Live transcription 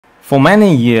For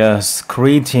many years,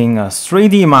 creating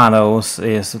 3D models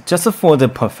is just for the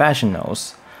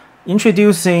professionals.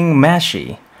 Introducing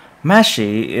Meshy.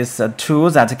 Meshy is a tool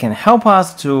that can help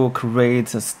us to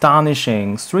create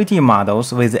astonishing 3D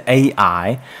models with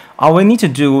AI. All we need to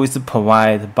do is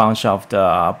provide a bunch of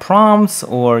the prompts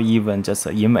or even just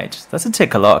an image. Let's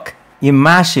take a look. In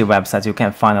Meshy website, you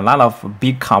can find a lot of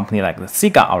big companies like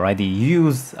Sega already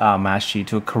use Meshy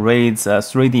to create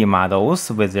 3D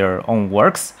models with their own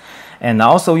works. And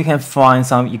also you can find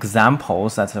some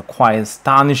examples that are quite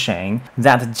astonishing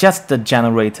that just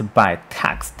generated by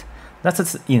text.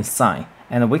 That's insane.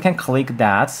 And we can click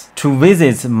that to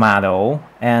visit the model,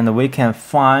 and we can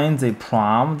find the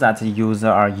prompt that the user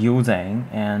are using,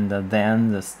 and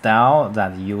then the style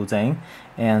that using,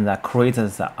 and that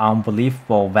creates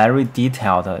unbelievable, very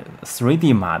detailed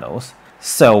 3D models.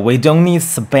 So we don't need to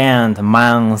spend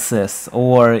months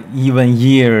or even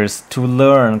years to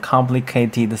learn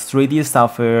complicated 3D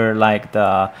software like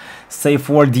the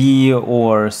C4D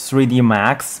or 3D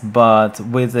Max, but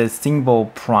with a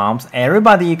simple prompt,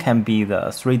 everybody can be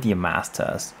the 3D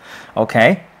masters.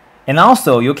 Okay? And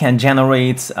also you can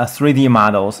generate 3D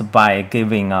models by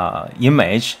giving an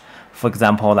image, for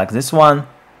example, like this one.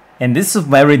 And this is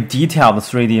very detailed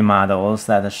 3D models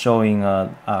that are showing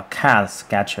a cat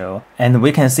schedule. And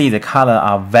we can see the color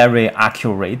are very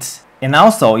accurate. And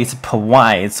also it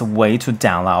provides a way to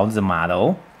download the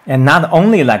model. And not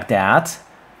only like that,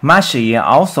 Meshy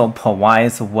also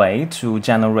provides a way to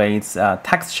generate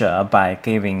texture by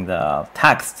giving the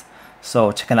text.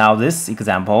 So check out this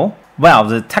example. Well,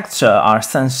 the texture are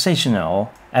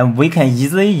sensational, and we can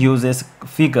easily use this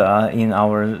figure in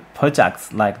our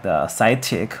projects like the side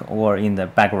tick or in the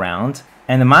background.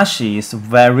 And Meshy is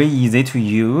very easy to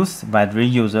use, very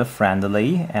user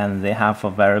friendly, and they have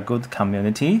a very good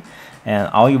community. And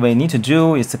all you will need to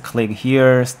do is to click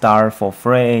here, start for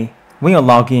free. When you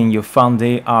log in, you found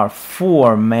there are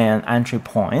 4 main entry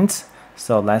points.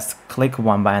 So let's click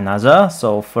one by another.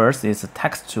 So first is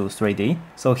text to 3D.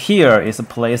 So here is a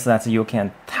place that you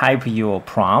can type your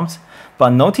prompt. But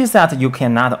notice that you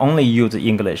can not only use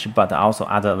English, but also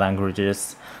other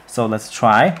languages. So let's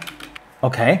try.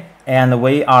 Okay. And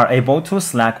we are able to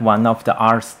select one of the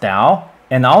art style.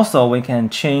 And also we can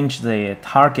change the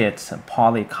target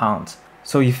poly count.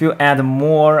 So if you add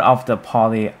more of the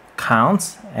poly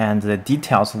counts, and the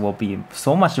details will be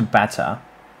so much better.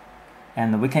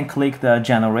 And we can click the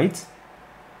generate.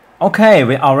 Okay,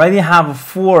 we already have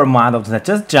 4 models that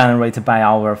just generated by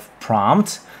our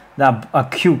prompt. A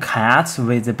cute cat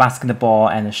with a basketball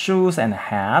and shoes and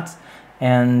hat.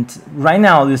 And right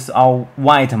now this is our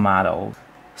white model.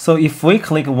 So if we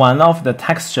click one of the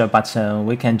texture button,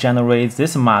 we can generate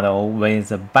this model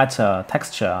with a better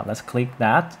texture. Let's click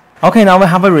that. Okay, now we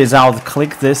have a result.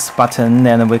 Click this button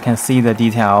and we can see the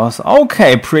details.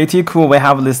 Okay, pretty cool. We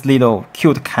have this little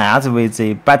cute cat with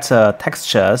the better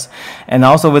textures and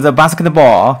also with a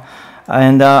basketball.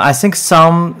 And I think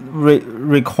some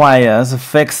requires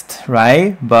fixed,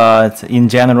 right? But in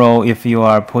general, if you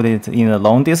are put it in a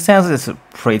long distance, it's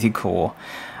pretty cool.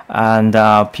 And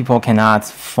people cannot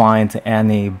find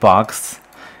any bugs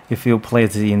if you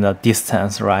place it in the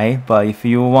distance, right? But if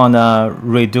you want to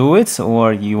redo it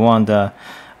or you want to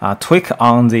tweak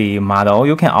on the model,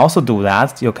 you can also do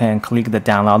that. You can click the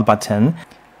download button.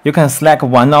 You can select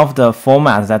one of the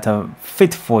formats that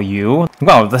fit for you.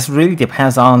 Well, this really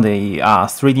depends on the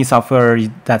 3D software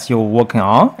that you're working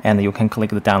on, and you can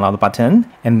click the download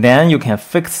button, and then you can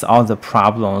fix all the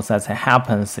problems that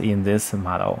happens in this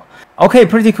model. Okay,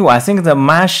 pretty cool. I think the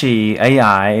Meshy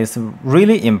AI is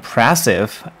really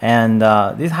impressive, and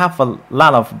this have a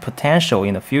lot of potential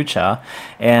in the future.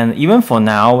 And even for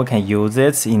now, we can use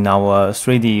it in our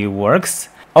 3D works.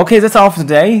 Okay, that's all for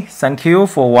today. Thank you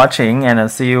for watching, and I'll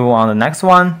see you on the next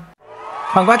one.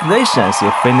 Congratulations, you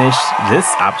finished this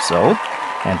episode.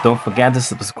 And don't forget to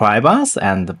subscribe us,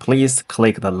 and please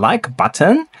click the like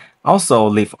button. Also,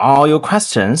 leave all your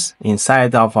questions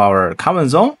inside of our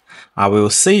comment zone. I will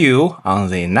see you on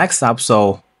the next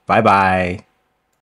episode. Bye bye.